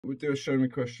We'll do a show me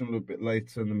question a little bit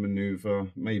later in the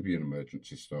manoeuvre, maybe an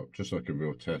emergency stop, just like a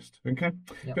real test. Okay? Yep.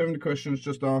 If you have any questions,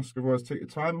 just ask. Otherwise, take your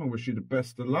time. I wish you the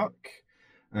best of luck.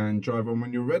 And drive on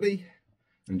when you're ready.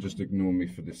 And just ignore me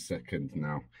for this second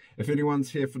now. If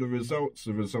anyone's here for the results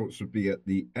would be at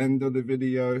the end of the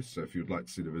video. So if you'd like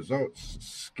to see the results,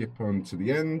 skip on to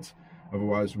the end.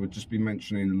 Otherwise, we'll just be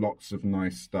mentioning lots of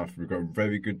nice stuff. We've got a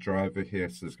very good driver here,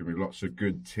 so there's going to be lots of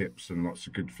good tips and lots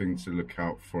of good things to look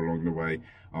out for along the way.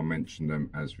 I'll mention them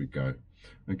as we go.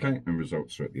 Okay, and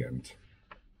results are at the end.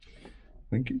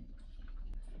 Thank you.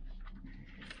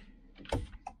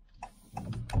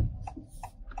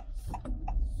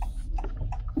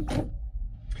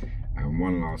 And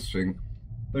one last thing,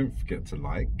 don't forget to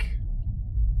like,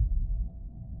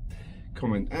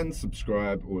 comment and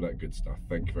subscribe, all that good stuff.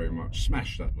 Thank you very much.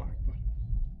 Smash that like button.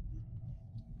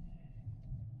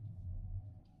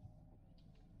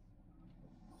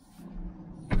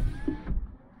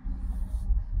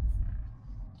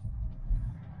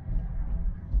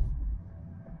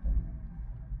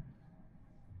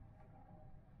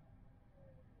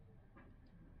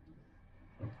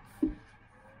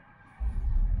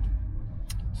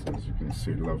 So as you can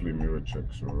see, lovely mirror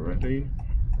checks already.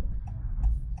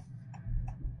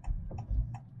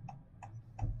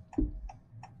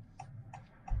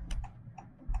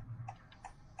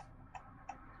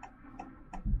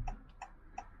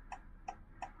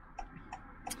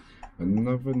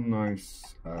 Another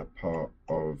nice part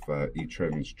of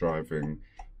Etren's driving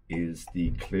is the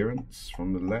clearance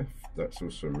from the left. That's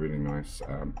also really nice.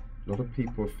 A lot of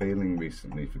people are failing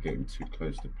recently for getting too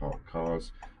close to parked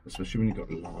cars, especially when you've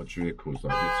got large vehicles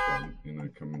like this one, you know,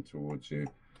 coming towards you.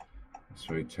 It's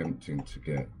very tempting to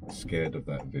get scared of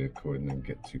that vehicle and then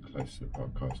get too close to the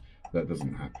parked cars. That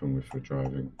doesn't happen with your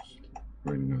driving. It's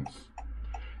really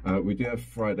nice. We do have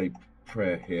Friday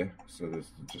prayer here, so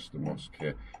there's just the mosque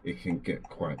here. It can get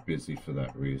quite busy for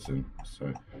that reason,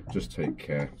 so just take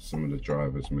care. Some of the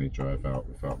drivers may drive out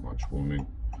without much warning,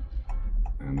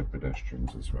 and the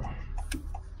pedestrians as well.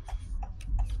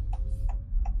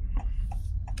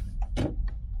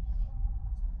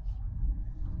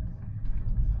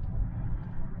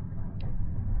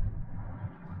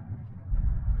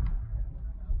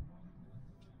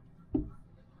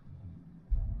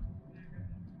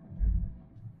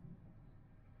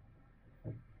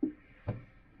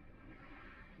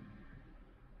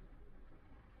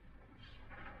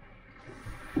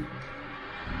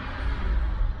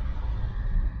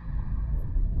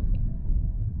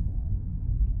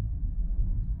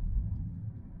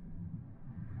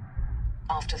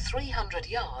 After 300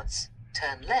 yards,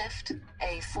 turn left,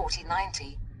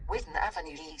 A4090, Whitton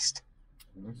Avenue East.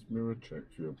 Nice mirror check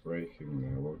for your braking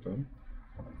there, well done.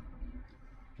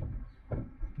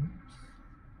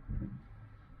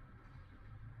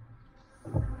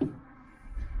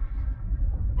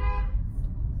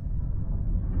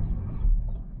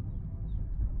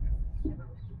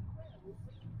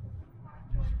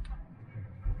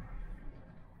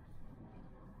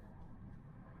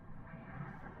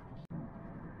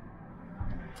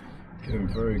 Getting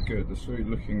very good. I saw you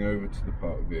looking over to the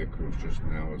parked vehicles just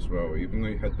now as well. Even though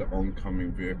you had the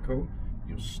oncoming vehicle,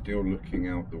 you're still looking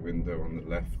out the window on the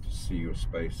left to see your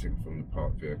spacing from the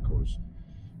parked vehicles.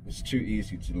 It's too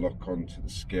easy to lock onto the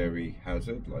scary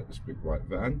hazard like this big white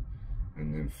van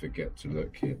and then forget to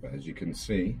look here. But as you can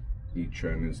see,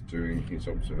 Etren is doing his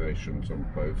observations on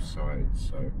both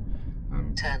sides. So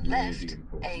turn really left,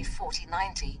 important.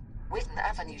 A4090, Whitton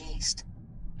Avenue East.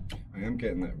 I am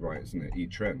getting that right, isn't it?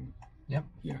 Etren. Yep.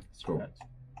 Yeah, cool. Correct.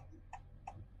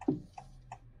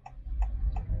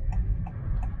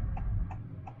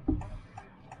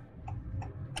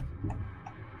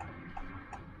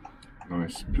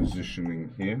 Nice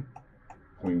positioning here,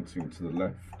 pointing to the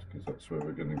left because that's where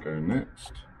we're going to go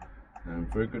next.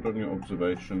 And very good on your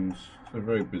observations. It's a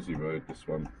very busy road, this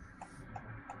one.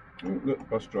 Oh, look,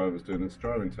 bus driver's doing its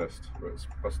driving test. Well, it's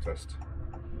bus test.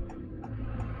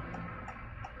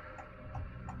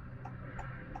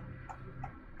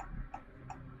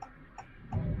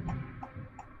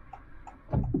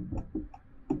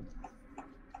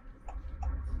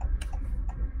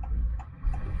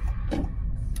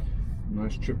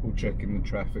 Nice triple checking the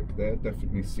traffic there.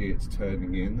 Definitely see it's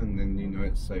turning in, and then you know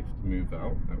it's safe to move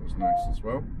out. That was nice as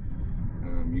well.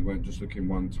 You weren't just looking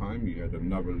one time, you had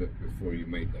another look before you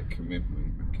made that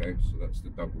commitment. Okay, so that's the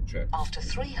double check. After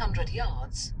 300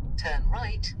 yards, turn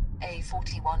right,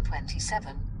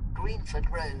 A4127, Greenford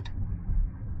Road.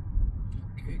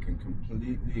 Okay, you can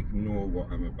completely ignore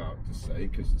what I'm about to say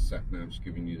because the sat-nav's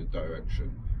giving you the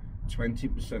direction.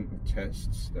 20% of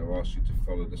tests, they'll ask you to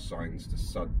follow the signs to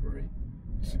Sudbury.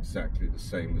 It's exactly the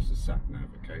same as the sat nav,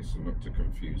 okay? So not to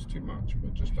confuse too much,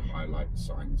 but just to highlight the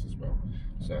signs as well.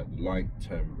 So at the light,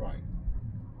 turn right.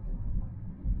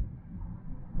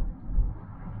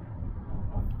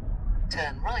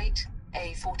 Turn right,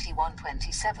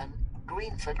 A4127,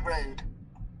 Greenford Road.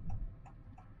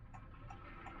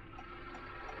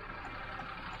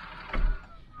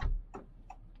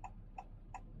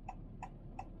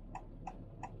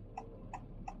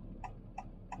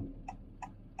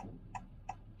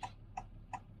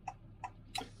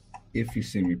 If you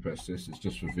see me press this, it's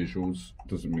just for visuals.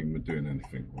 Doesn't mean we're doing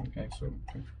anything wrong. Okay. So,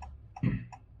 okay.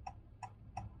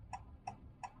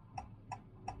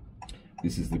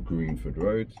 This is the Greenford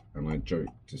Road, and I joke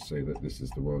to say that this is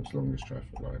the world's longest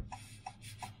traffic light.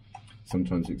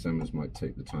 Sometimes examiners might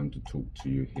take the time to talk to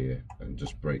you here and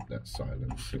just break that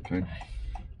silence, okay?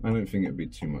 I don't think it'd be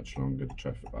too much longer. The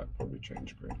traffic light probably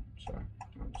change green, so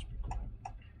I'll just be quiet.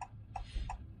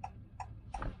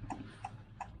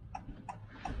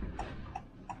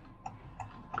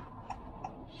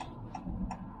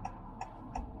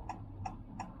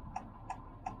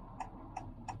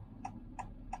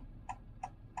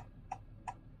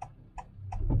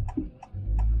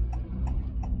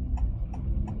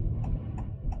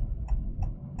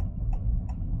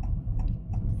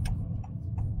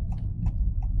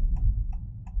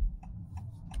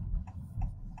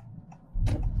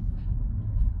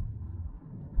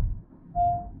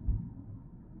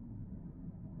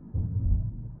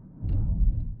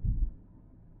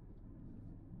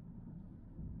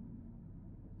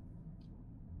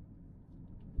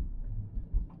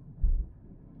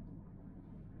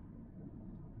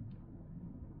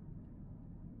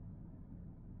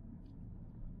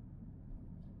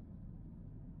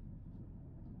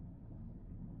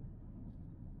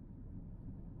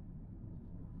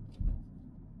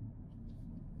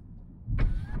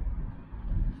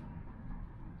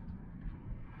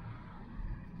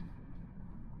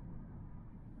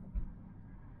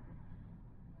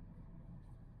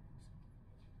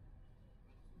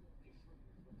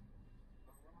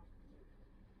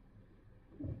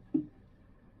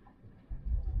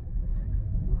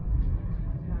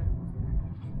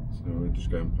 So we're just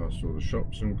going past all the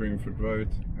shops on Greenford Road,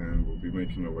 and we'll be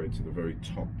making our way to the very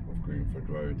top of Greenford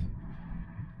Road.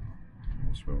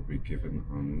 That's where we'll be given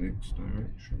our next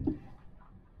direction.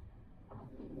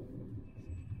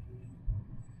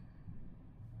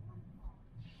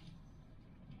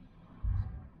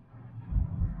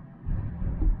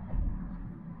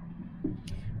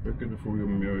 Very good with all your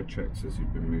mirror checks as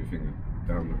you've been moving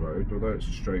down the road. Although it's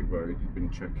a straight road, you've been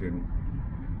checking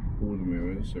all the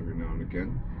mirrors every now and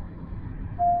again.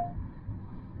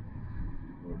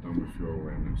 Well done with your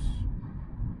awareness.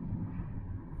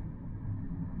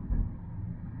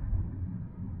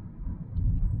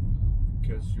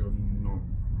 Because you're not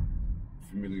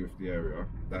familiar with the area,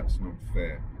 that's not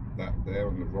fair. That there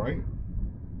on the right,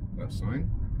 that sign,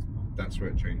 that's where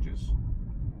it changes.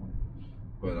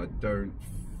 But I don't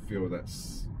feel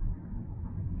that's...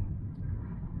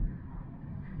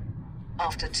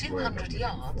 After 200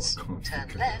 yards, turn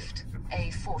left,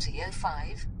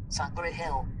 A4005, Sudbury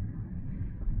Hill.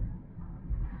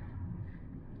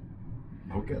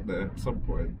 I'll get there at some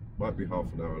point, might be half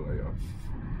an hour later.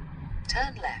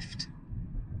 Turn left.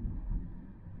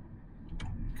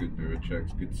 Good mirror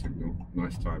checks, good signal,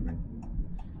 nice timing.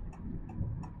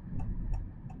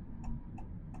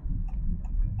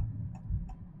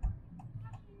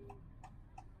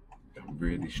 I'm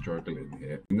really struggling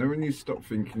here. You know when you stop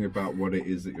thinking about what it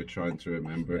is that you're trying to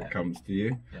remember, it comes to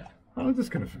you? Yeah. I'm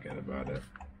just going to forget about it.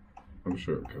 I'm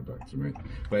sure it'll come back to me.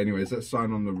 But anyways, that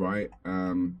sign on the right,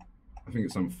 I think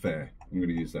it's unfair. I'm going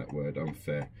to use that word,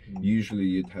 unfair. Usually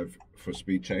you'd have, for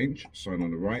speed change, sign on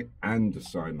the right and a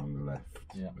sign on the left.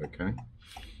 Yeah. Okay?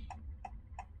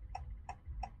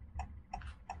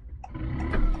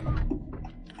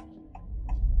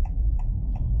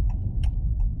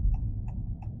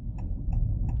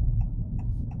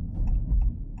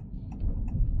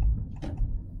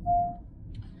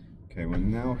 Okay, we're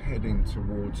now heading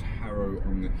towards Harrow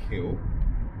on the Hill,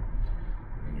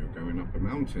 and you're going up a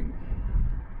mountain.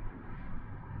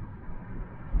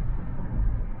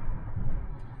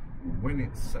 When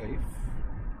it's safe,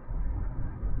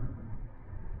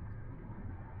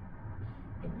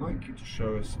 I'd like you to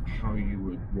show us how you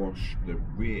would wash the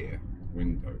rear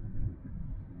window.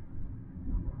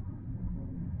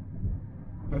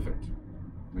 Perfect,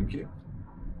 thank you.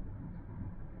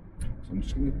 So I'm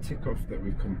just going to tick off that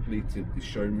we've completed the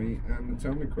show me and the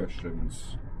tell me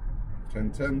questions.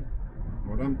 10-10,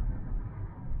 well done.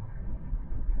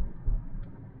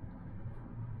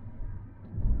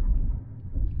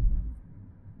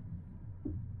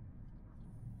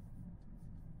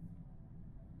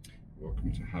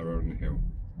 Welcome to Harrow on the Hill.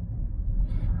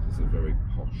 This is a very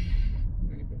posh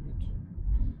neighbourhood.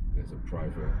 There's a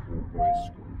private all-boys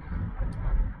school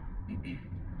here.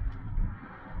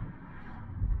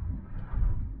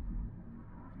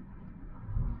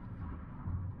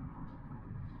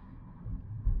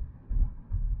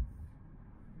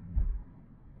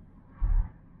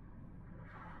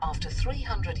 After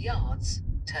 300 yards,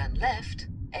 turn left,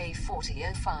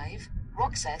 A4005,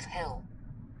 Roxeth Hill.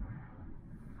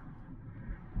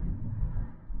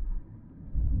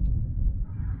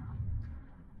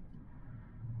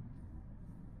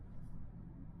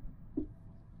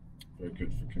 Very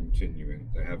good for continuing.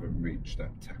 They haven't reached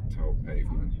that tactile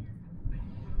pavement.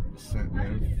 The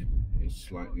sat-nav is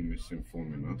slightly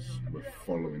misinforming us. We're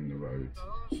following the road,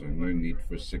 so no need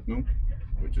for a signal.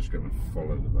 We're just going to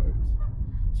follow the road.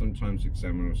 Sometimes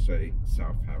examiners say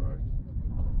South Harrow.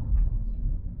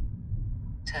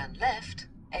 Turn left,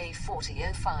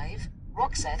 A4005,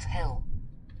 Roxeth Hill.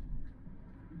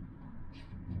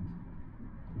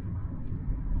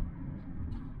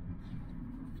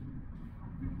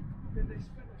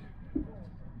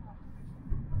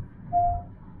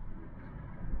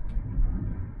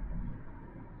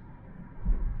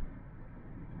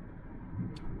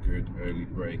 Good early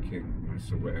braking,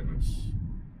 nice awareness.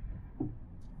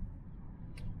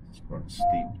 It's quite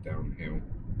steep downhill.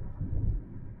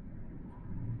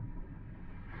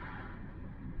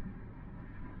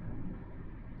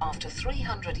 After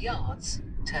 300 yards,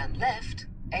 turn left,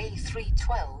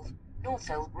 A312,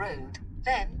 Northfield Road,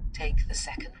 then take the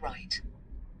second right.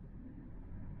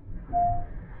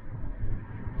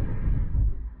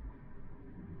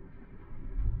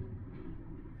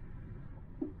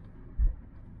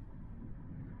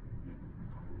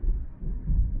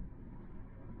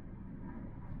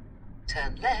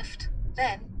 Turn left,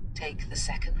 then take the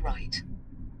second right.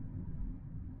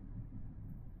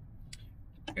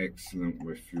 Excellent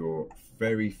with your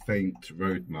very faint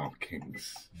road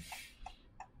markings.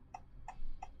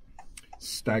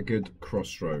 Staggered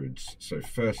crossroads. So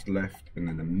first left and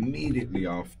then immediately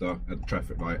after at the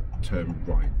traffic light, turn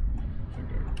right. So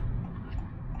go.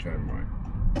 Turn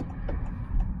right.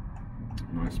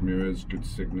 Nice mirrors, good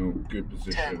signal, good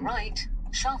position. Turn right,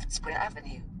 Shaftesbury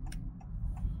Avenue.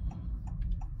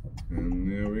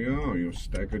 And there we are, your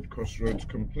staggered crossroads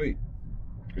complete.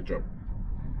 Good job.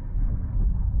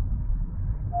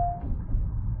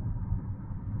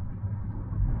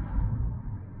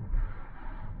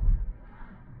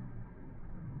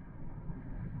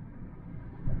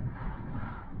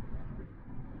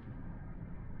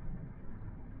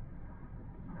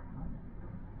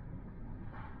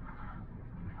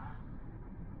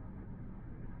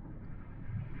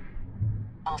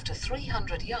 After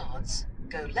 300 yards,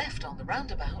 go left on the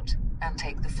roundabout and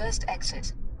take the first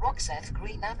exit, Roxeth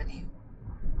Green Avenue.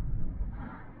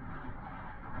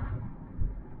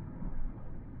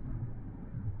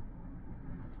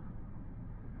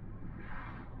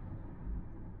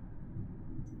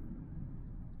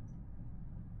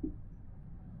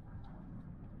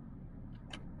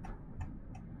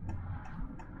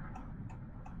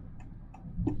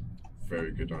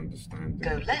 Very good understanding.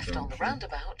 Go left on the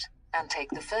roundabout and take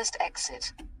the first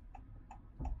exit.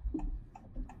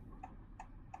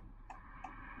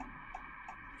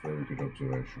 Very good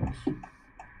observations.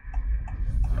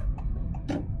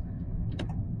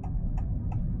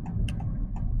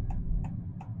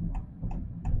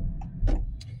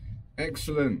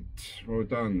 Excellent, well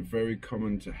done. Very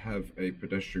common to have a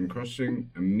pedestrian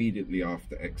crossing immediately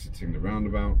after exiting the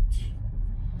roundabout.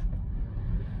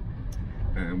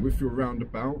 And with your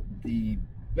roundabout, the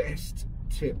best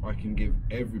tip I can give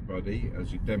everybody,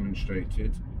 as you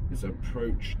demonstrated, is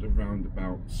approach the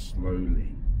roundabout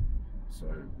slowly. So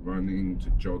running to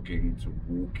jogging to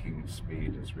walking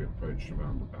speed as we approach the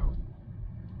roundabout.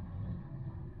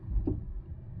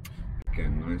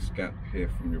 Again, nice gap here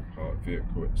from your parked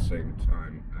vehicle at the same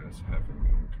time as having the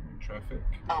oncoming traffic.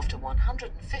 After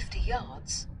 150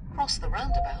 yards, cross the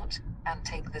roundabout and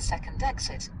take the second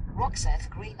exit, Roxeth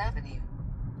Green Avenue.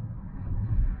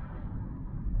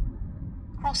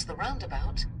 Cross the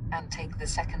roundabout and take the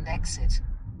second exit.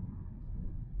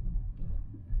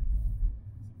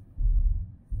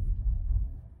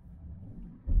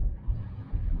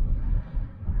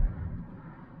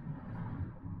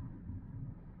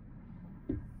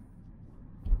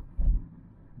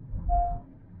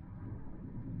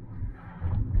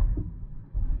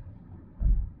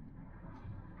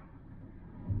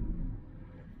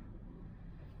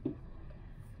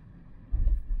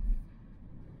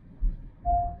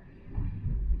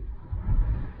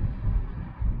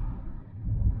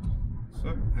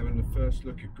 the first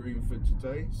look at Greenford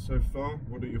today. So far,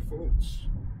 what are your thoughts?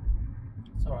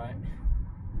 It's alright.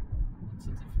 It's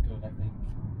difficult, I think.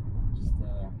 Just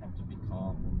have to be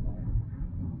calm and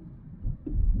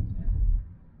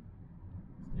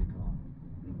stay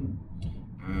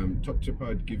calm. Top tip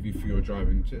I'd give you for your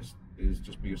driving test is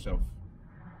just be yourself.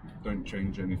 Don't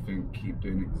change anything. Keep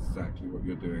doing exactly what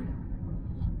you're doing.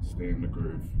 Stay in the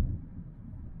groove.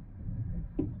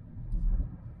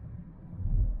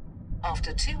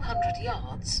 After 200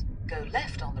 yards, go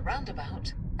left on the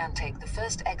roundabout and take the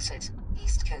first exit,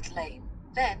 Eastcote Lane.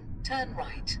 Then turn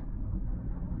right.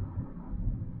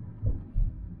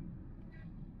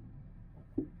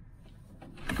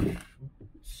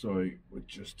 Sorry, we're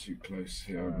just too close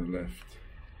here on the left.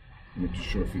 I'm not too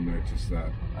sure if you noticed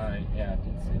that. Yeah, I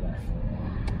did see that.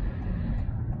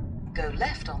 Go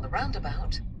left on the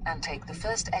roundabout and take the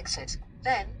first exit,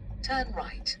 then turn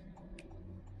right.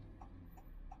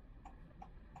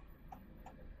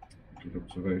 Good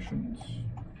observations.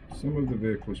 Some of the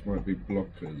vehicles might be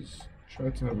blockers. Try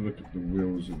to have a look at the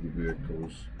wheels of the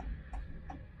vehicles.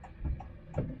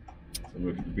 So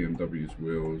look at the BMW's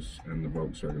wheels and the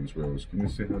Volkswagen's wheels. Can you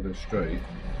see how they're straight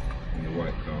in the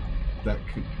white car? That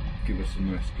could give us a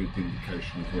nice good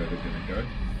indication of where they're going to go.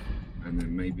 And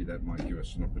then maybe that might give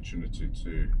us an opportunity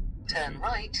to turn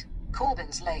right,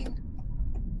 Corbyn's Lane.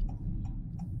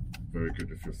 Very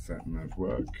good with your sat nav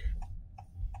work.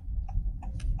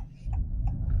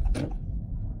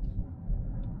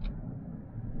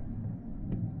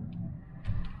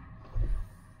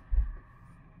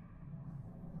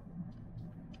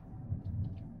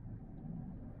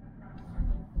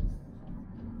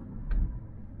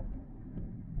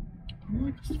 I'd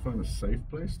like us to find a safe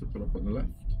place to put up on the left.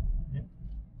 Yep.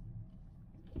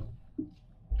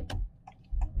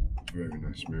 Very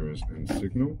nice mirrors and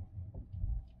signal.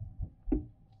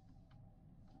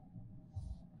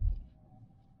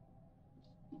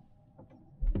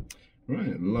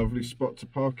 Right, lovely spot to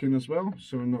park in as well,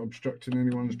 so we're not obstructing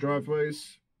anyone's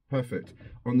driveways. Perfect.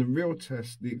 On the real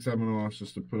test, the examiner asked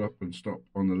us to pull up and stop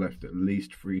on the left at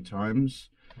least 3 times.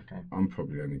 Okay. I'm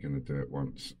probably only going to do it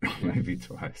once, maybe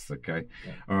twice, okay?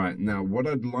 Yeah. All right, now what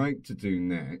I'd like to do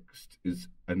next is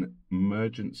an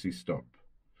emergency stop.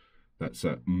 That's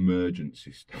an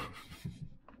emergency stop,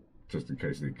 just in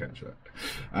case you didn't catch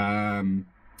that.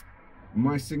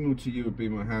 My signal to you would be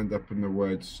my hand up and the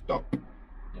word stop.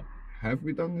 Yep. Have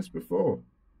we done this before?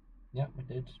 Yeah, we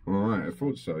did. All right, I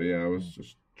thought so. Yeah, I was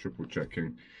just triple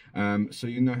checking. So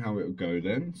you know how it'll go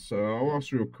then. So I'll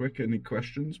ask real quick, any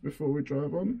questions before we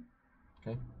drive on?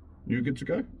 Okay. You good to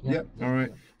go? Yeah. Yep. All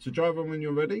right. So drive on when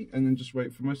you're ready and then just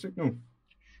wait for my signal.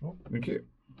 Sure. Thank you.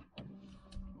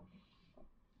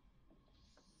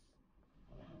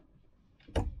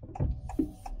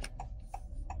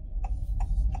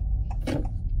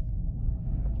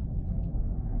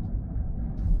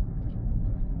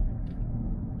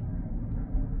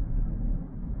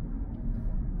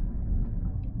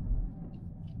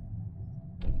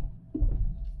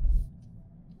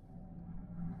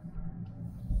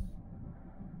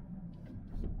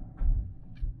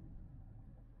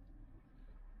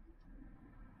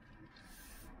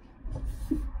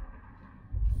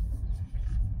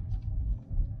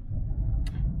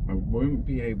 I won't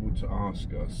be able to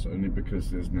ask us only because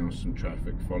there's now some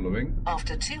traffic following.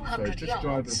 After 200 So just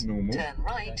drive as yards, normal. turn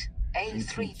right,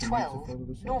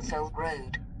 A312, Norfolk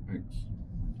Road. Thanks.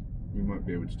 We might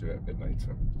be able to do it a bit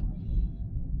later.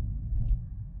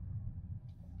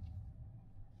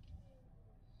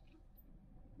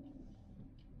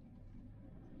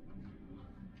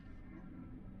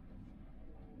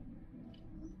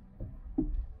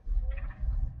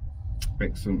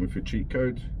 Excellent with your cheat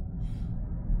code.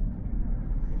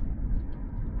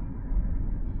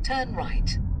 Turn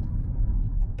right.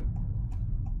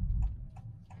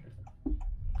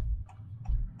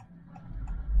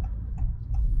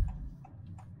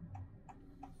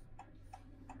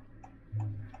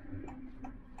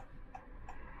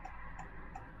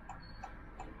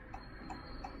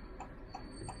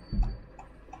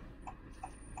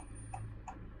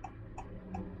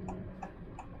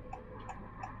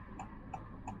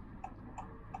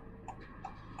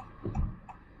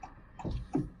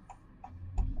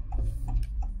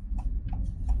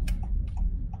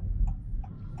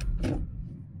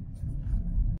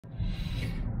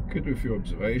 Good with your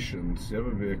observations. The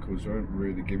other vehicles aren't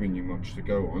really giving you much to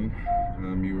go on.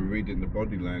 You were reading the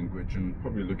body language and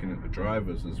probably looking at the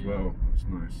drivers as well. That's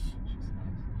nice.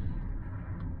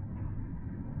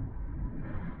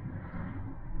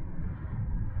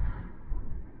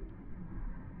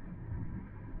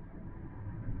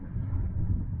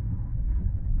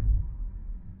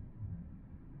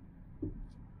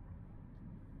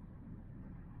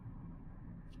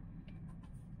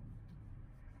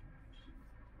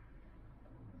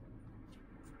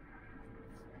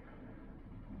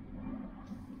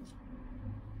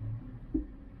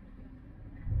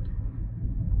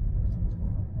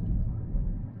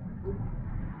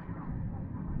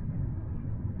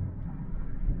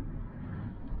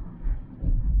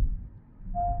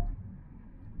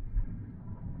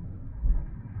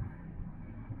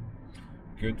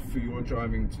 good. For your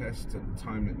driving test at the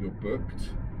time that you're booked,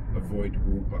 avoid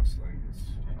all bus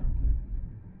lanes.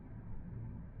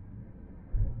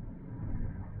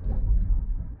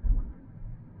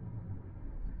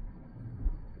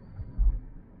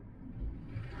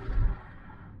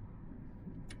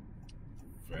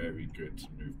 Very good to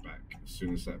move back. As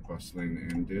soon as that bus lane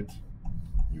ended,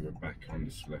 you were back on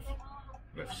this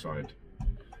left side.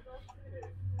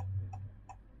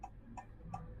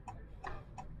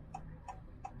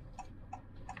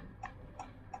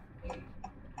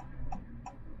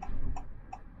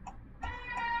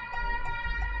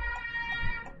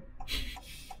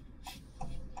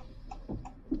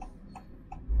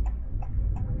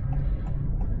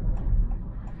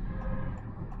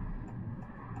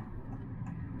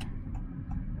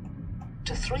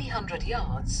 To 300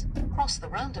 yards, cross the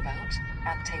roundabout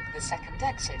and take the second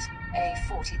exit,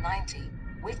 A4090,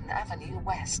 Whitten Avenue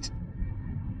West.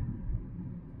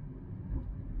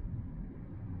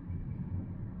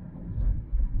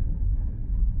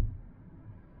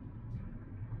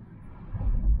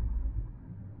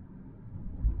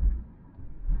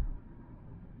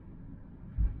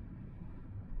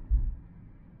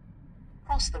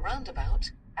 Cross the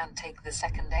roundabout and take the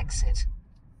second exit.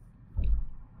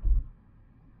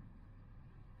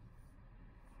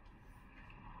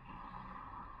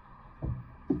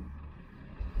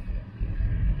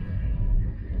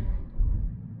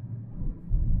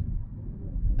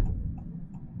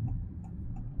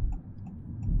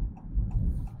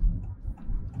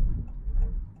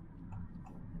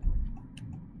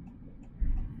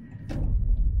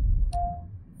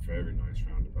 Very nice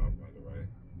roundabout, by the way.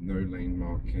 No lane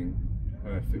marking,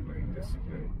 perfect lane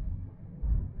discipline.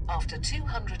 After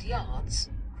 200 yards,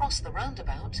 cross the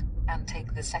roundabout and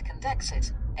take the second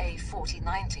exit,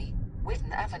 A4090,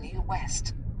 Whitten Avenue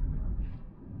West.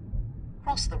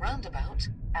 Cross the roundabout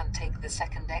and take the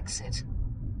second exit.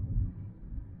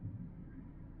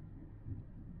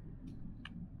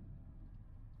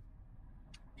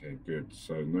 Okay, good.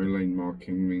 So no lane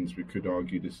marking means we could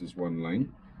argue this is one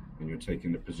lane, and you're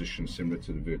taking a position similar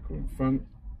to the vehicle in front,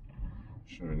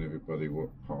 showing everybody what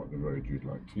part of the road you'd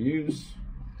like to use.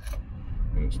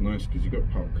 And it's nice because you've got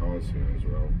parked cars here as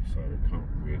well, so it can't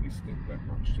really stick that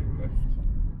much to the left.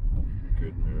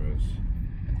 Good mirrors,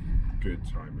 good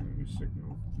timing of the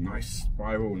signal. Nice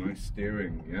spiral, nice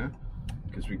steering, yeah?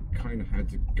 Because we kind of had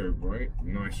to go right.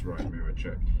 Nice right mirror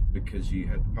check, because you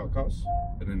had the parked cars,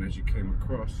 and then as you came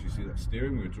across, you see that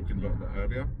steering, we were talking about that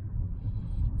earlier.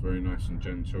 Very nice and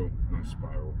gentle, nice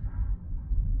spiral.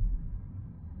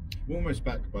 We're almost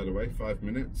back, by the way, 5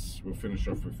 minutes. We'll finish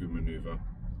off with your maneuver.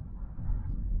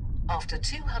 After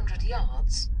 200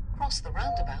 yards, cross the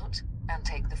roundabout and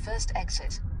take the first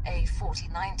exit,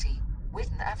 A4090,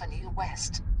 Whitten Avenue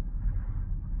West.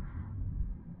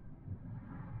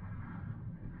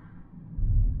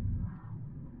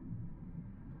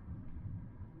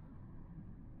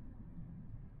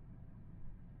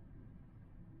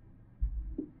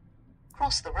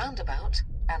 Cross the roundabout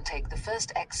and take the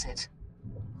first exit.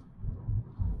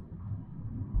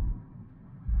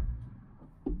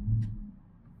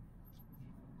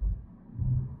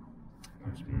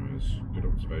 Nice mirrors, good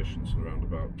observations around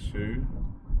about 2.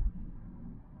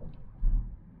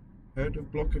 Heard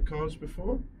of blocker cars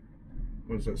before?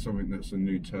 Or is that something that's a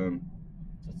new term?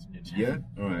 That's a new term.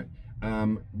 Yeah? Alright.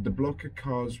 The blocker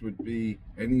cars would be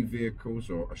any vehicles,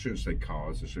 or I shouldn't say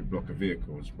cars, I should blocker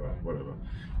vehicles, but whatever.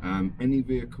 Any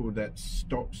vehicle that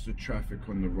stops the traffic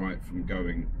on the right from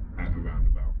going at a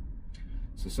roundabout.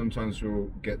 So sometimes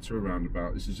we'll get to a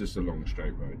roundabout. This is just a long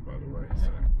straight road, by the way, so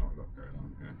not a lot going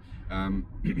on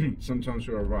here. Sometimes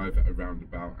we'll arrive at a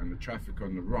roundabout and the traffic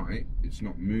on the right, it's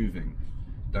not moving.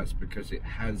 That's because it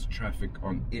has traffic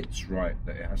on its right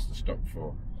that it has to stop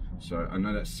for. So I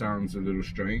know that sounds a little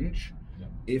strange. Yeah.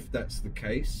 If that's the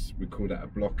case, we call that a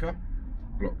blocker.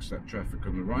 Blocks that traffic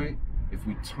on the right. If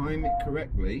we time it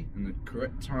correctly, and the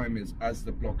correct time is as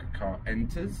the blocker car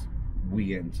enters,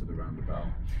 we enter the roundabout.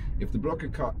 If the blocker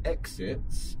car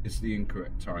exits, it's the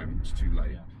incorrect time, it's too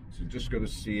late. Yeah. So just got to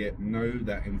see it, know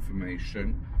that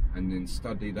information, and then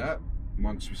study that.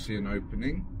 Once we see an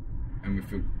opening and we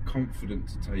feel confident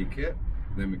to take it,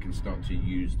 then we can start to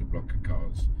use the blocker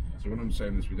cars. So what I'm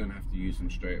saying is we don't have to use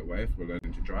them straight away if we're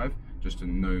learning to drive, just to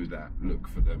know that, look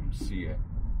for them, see it,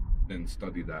 then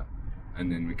study that,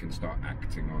 and then we can start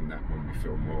acting on that when we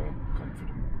feel more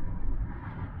confident.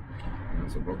 And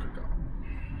that's a blocker car.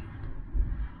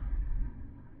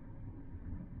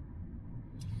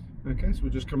 Okay, so we're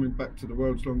just coming back to the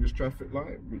world's longest traffic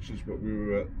light, which is what we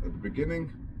were at the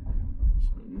beginning.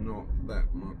 So not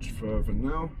that much further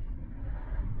now.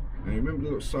 And you remember the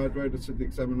little side road I said the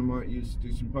examiner might use to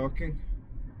do some parking?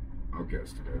 I'll get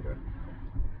us to go there.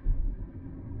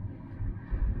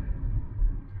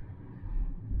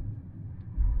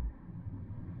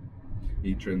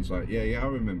 Etren's like, yeah, I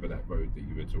remember that road that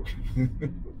you were talking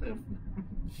about.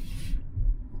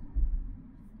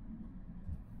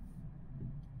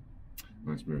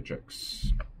 Nice mirror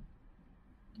checks.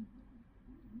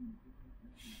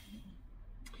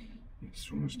 Yes,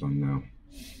 almost done now.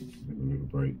 Have a little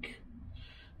break.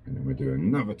 And then we'll do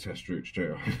another test route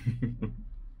straight off.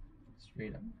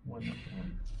 Straight up, one up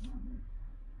one.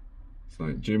 It's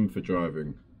like gym for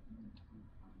driving.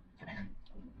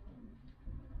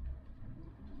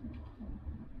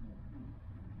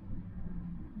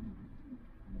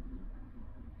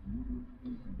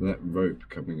 That rope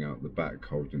coming out the back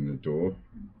holding the door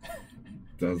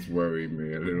does worry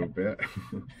me a little bit.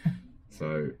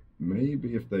 So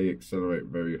maybe if they accelerate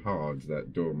very hard,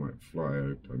 that door might fly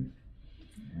open.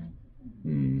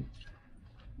 Yeah,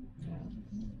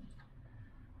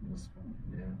 stay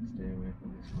away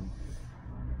from this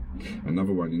one.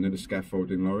 Another one, you know the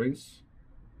scaffolding lorries?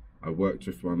 I worked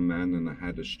with one man and I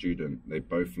had a student. They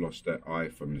both lost their eye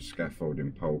from the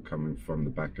scaffolding pole coming from the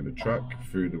back of the truck,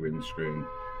 through the windscreen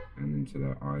and into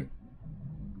their eye.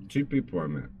 2 people I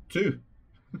met. 2!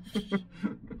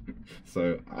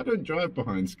 So I don't drive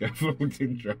behind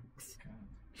scaffolding trucks.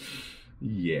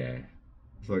 Yeah.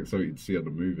 It's like something you'd see on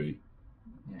a movie.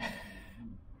 Yeah.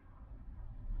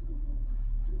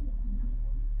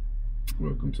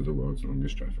 Welcome to the world's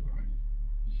longest traffic light.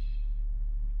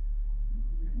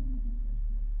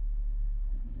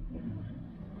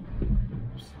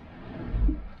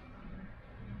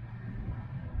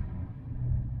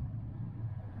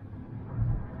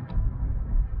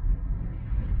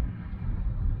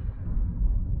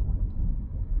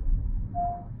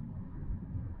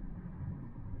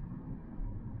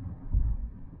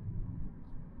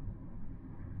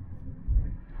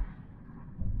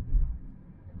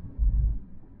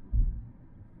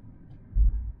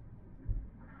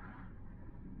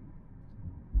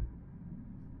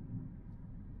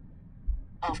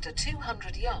 After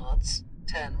 200 yards,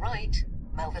 turn right,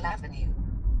 Melville Avenue.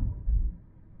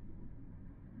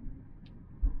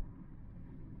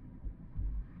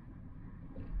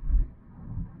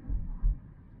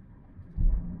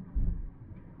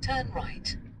 Turn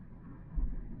right.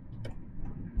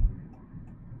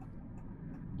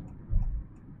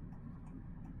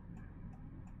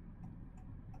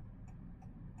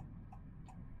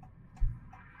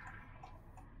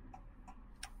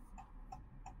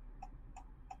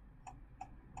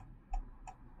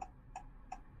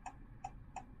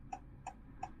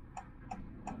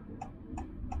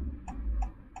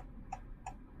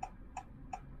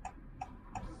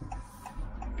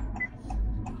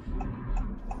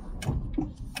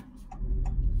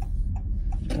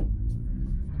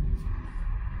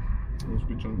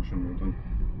 Junction, well done.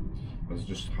 I was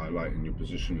just highlighting your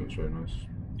position, it was very nice.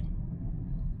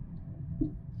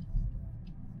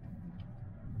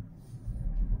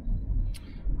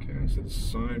 Okay, so the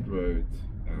side road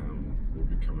will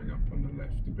be coming up on the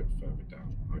left a bit further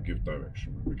down. I'll give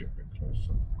direction when we get a bit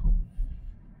closer.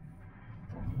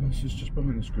 This is just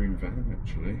behind this green van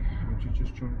actually. Would you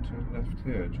just try and turn left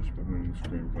here, just behind this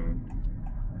green van?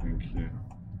 Thank you.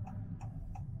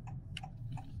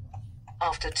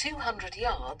 After 200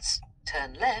 yards,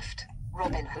 turn left,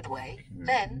 Robin Hood Way,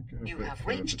 then you have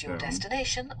reached your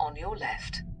destination on your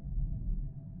left.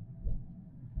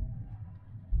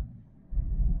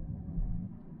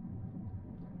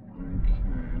 Okay,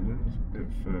 a little bit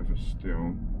further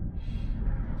still.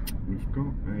 We've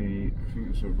got I think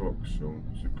it's a Vauxhall,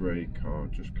 it's a grey car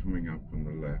just coming up on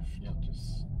the left. Yep.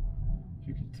 Just, if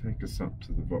you could take us up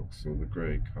to the Vauxhall, the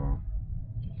grey car.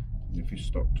 And if you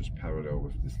stop just parallel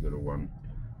with this little one,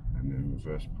 and then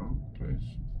reverse park,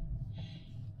 please.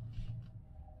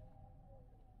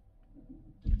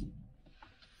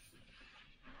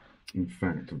 In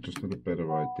fact, I've just had a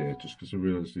better idea, just because I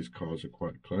realise these cars are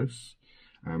quite close.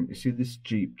 You see this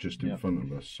Jeep just in front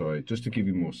of us, sorry, just to give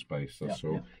you more space, that's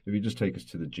all. If you just take us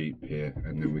to the Jeep here,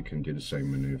 and then we can do the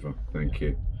same manoeuvre. Thank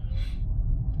you.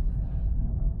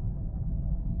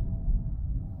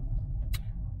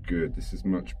 Good, this is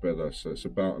much better. So it's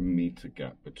about a metre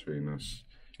gap between us.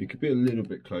 You could be a little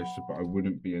bit closer, but I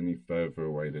wouldn't be any further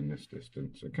away than this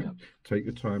distance. Okay, take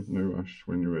your time, no rush.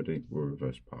 When you're ready, we'll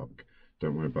reverse park.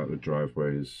 Don't worry about the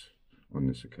driveways on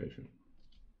this occasion.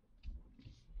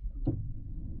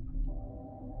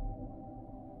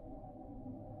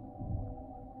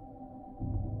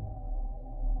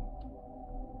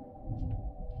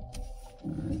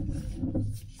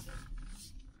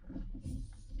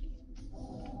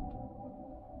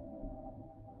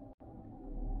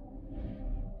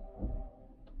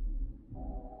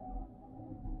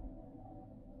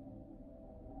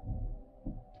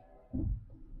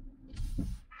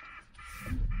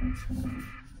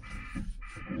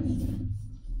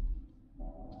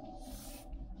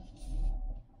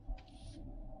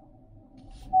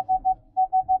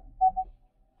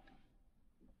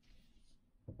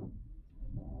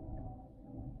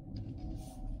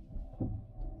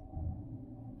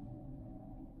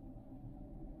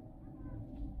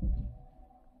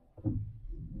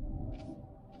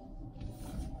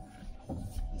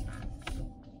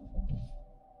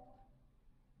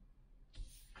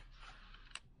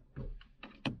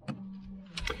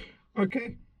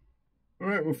 Okay. All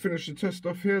right, we'll finish the test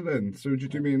off here then. So would you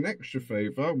do me an extra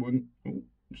favour? Oh,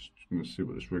 just going to see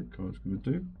what this red card's going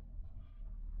to do.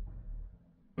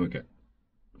 Okay.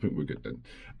 I think we're good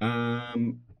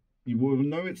then. You will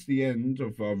know it's the end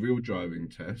of our real driving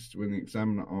test when the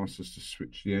examiner asks us to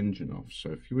switch the engine off.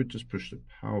 So if you would just push the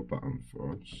power button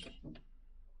for us.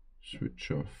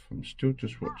 Switch off. I'm still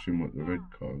just watching what the red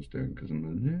car's doing because I'm a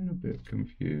little bit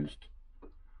confused.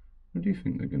 What do you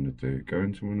think they're going to do? Go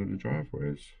into one of the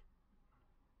driveways?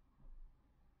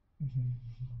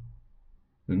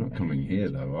 They're not coming here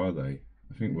though, are they?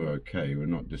 I think we're okay. We're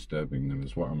not disturbing them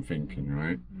is what I'm thinking,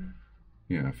 right?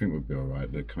 Yeah, I think we'll be all right.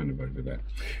 They're kind of over there.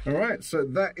 All right, so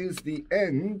that is the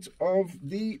end of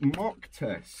the mock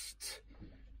test.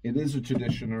 It is a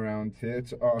tradition around here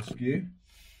to ask you,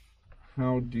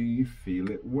 how do you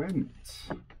feel it went?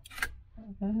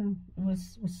 It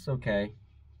was okay.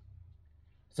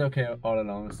 It's okay all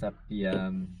along, except the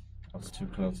I was too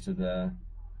close to the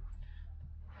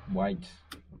white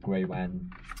grey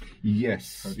one.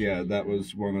 Yes, yeah, that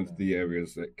was one of the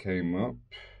areas that came up.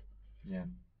 Yeah.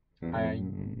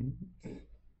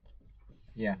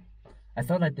 Yeah, I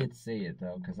thought I did see it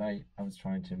though, because I was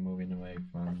trying to move in away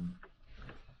from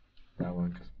that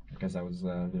one because I was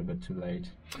a little bit too late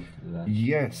to do that.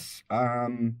 Yes, I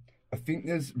think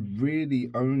there's really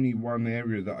only one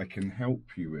area that I can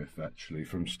help you with actually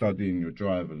from studying your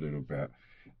drive a little bit.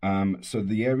 So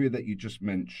the area that you just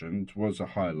mentioned was a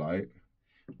highlight.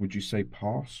 Would you say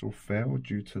pass or fail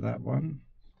due to that one?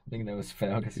 I think that was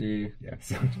fair because you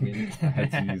yes I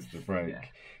had to use the brake. Yeah.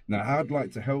 Now how I'd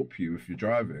like to help you if you're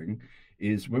driving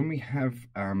is when we have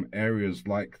areas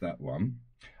like that one,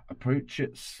 approach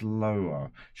it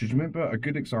slower. So do you remember a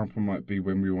good example might be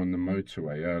when we were on the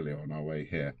motorway earlier on our way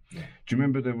here? Yeah. Do you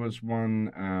remember there was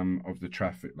one of the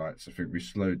traffic lights? I think we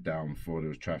slowed down before there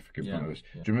was traffic in front of us.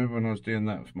 Yeah. Do you remember when I was doing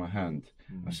that with my hand?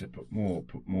 I said put more,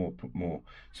 put more, put more.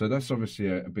 So that's obviously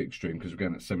a bit extreme because we're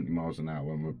going at 70 miles an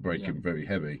hour and we're braking very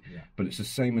heavy. Yeah. But it's the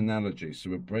same analogy. So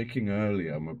we're braking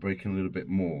earlier and we're braking a little bit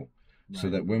more. Right. So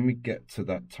that when we get to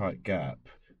that tight gap,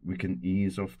 we can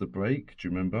ease off the brake, do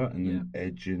you remember? And then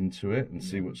edge into it and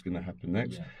see what's going to happen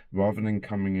next, rather than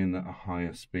coming in at a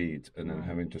higher speed and then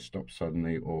having to stop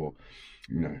suddenly or,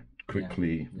 you know,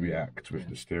 quickly react with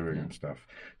the steering and stuff.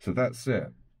 So that's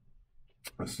it.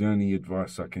 That's the only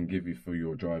advice I can give you for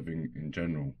your driving in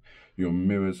general. Your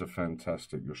mirrors are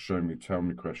fantastic. Your show me, tell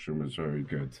me question was very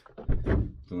good.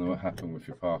 Don't know what happened with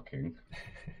your parking.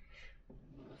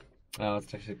 Oh,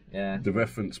 it's actually, the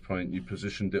reference point, you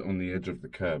positioned it on the edge of the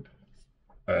curb.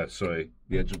 Sorry,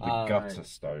 the edge of the gutter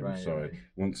stone. Right.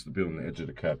 Wants to be on the edge of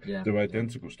the curb. Yeah. They're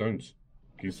identical stones.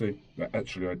 Can you see? They're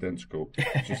actually identical.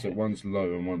 It's just that one's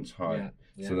low and one's high.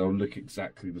 Yeah. So they'll look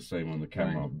exactly the same on the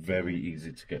camera. Right. Very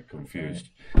easy to get confused.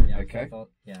 Right. Yeah, okay? I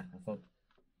thought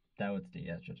that was the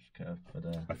edge of the curve.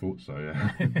 But, I thought so,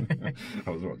 yeah. I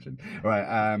was watching. All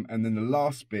right, and then the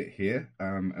last bit here,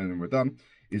 and then we're done,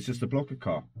 is just a blocker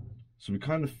car. So we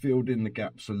kind of filled in the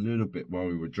gaps a little bit while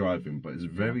we were driving, but it's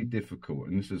very difficult.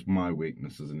 And this is my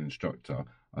weakness as an instructor.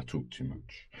 I talk too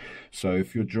much. So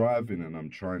if you're driving and I'm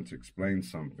trying to explain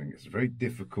something, it's very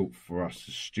difficult for us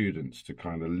as students to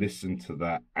kind of listen to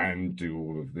that and do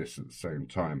all of this at the same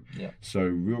time. Yeah. So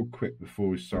real quick before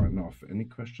we sign off, any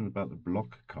questions about the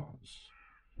blocker cars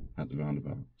at the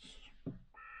roundabouts?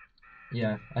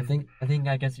 Yeah, I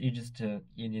guess you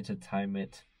need to time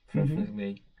it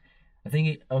perfectly. I think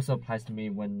it also applies to me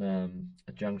when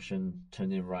a junction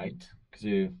turning right, because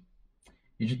you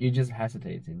just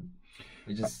hesitating.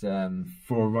 You just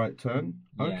for a right turn.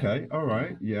 Okay, all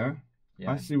right, yeah.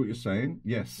 I see what you're saying.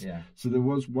 Yes. Yeah. So there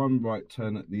was one right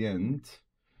turn at the end.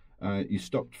 You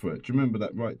stopped for it. Do you remember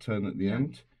that right turn at the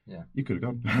end? Yeah. You could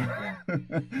have gone.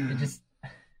 You just.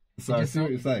 So I see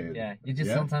what you're saying. Yeah. You just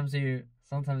sometimes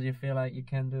you feel like you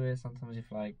can do it. Sometimes you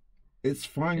feel like. It's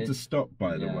fine to stop,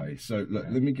 by the way. So look,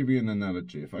 let me give you an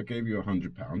analogy. If I gave you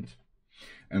 £100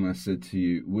 and I said to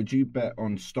you, would you bet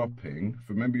on stopping,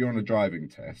 remember you're on a driving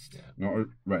test, not a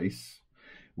race,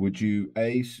 would you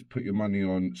A, put your money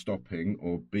on stopping,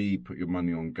 or B, put your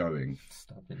money on going?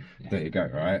 Stopping. Yeah. There you go,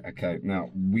 right? Okay, now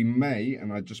we may,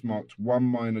 and I just marked one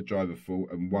minor driver fault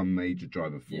and one major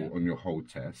driver fault on your whole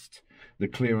test. The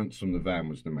clearance from the van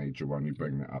was the major one, you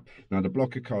bring that up. Now the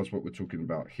blocker car is what we're talking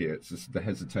about here. It's just the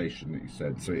hesitation that you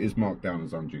said. So it is marked down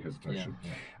as undue hesitation.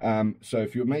 So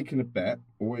if you're making a bet,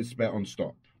 always bet on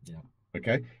stop. Yeah.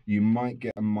 Okay? You might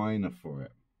get a minor for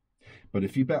it. But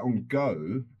if you bet on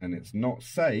go and it's not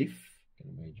safe,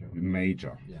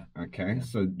 major. Yeah. Okay? Yeah.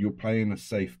 So you're playing a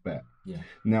safe bet. Yeah.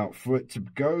 Now, for it to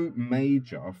go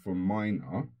major from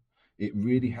minor, it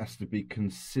really has to be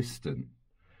consistent.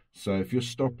 So if you're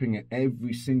stopping at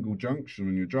every single junction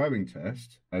on your driving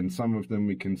test, and some of them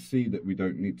we can see that we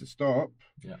don't need to stop,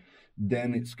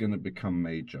 then it's going to become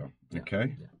major,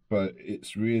 okay? But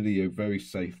it's really a very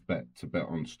safe bet to bet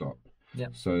on stop.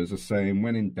 So as a saying,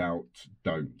 when in doubt,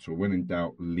 don't, or when in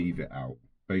doubt, leave it out.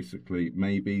 Basically,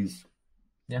 maybes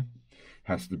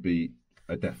has to be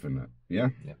a definite,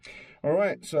 All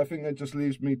right, so I think that just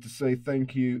leaves me to say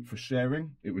thank you for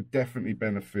sharing. It would definitely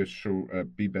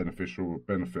be beneficial, or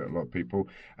benefit a lot of people,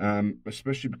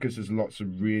 especially because there's lots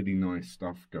of really nice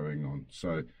stuff going on.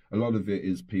 So a lot of it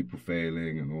is people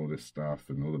failing and all this stuff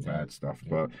and all the bad stuff,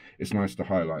 but it's nice to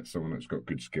highlight someone that's got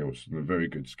good skills, and very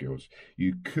good skills.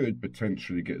 You could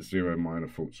potentially get 0 minor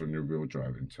faults on your real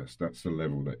driving test. That's the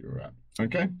level that you're at.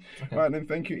 Okay. All right, then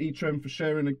thank you, Etren, for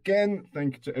sharing again.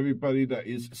 Thank you to everybody that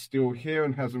is still here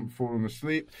and hasn't fallen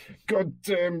asleep. God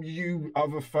damn you,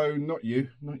 other phone. Not you,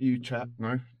 chat.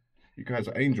 No, you guys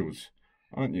are angels,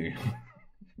 aren't you?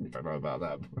 I don't know about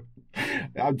that.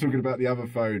 I'm talking about the other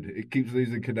phone. It keeps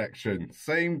losing connection.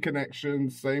 Same connection,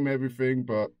 same everything,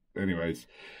 but anyways.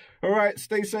 All right,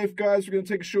 stay safe, guys. We're going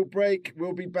to take a short break.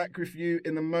 We'll be back with you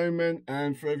in a moment.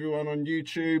 And for everyone on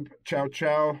YouTube, ciao,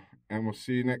 ciao. And we'll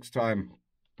see you next time.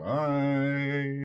 Bye.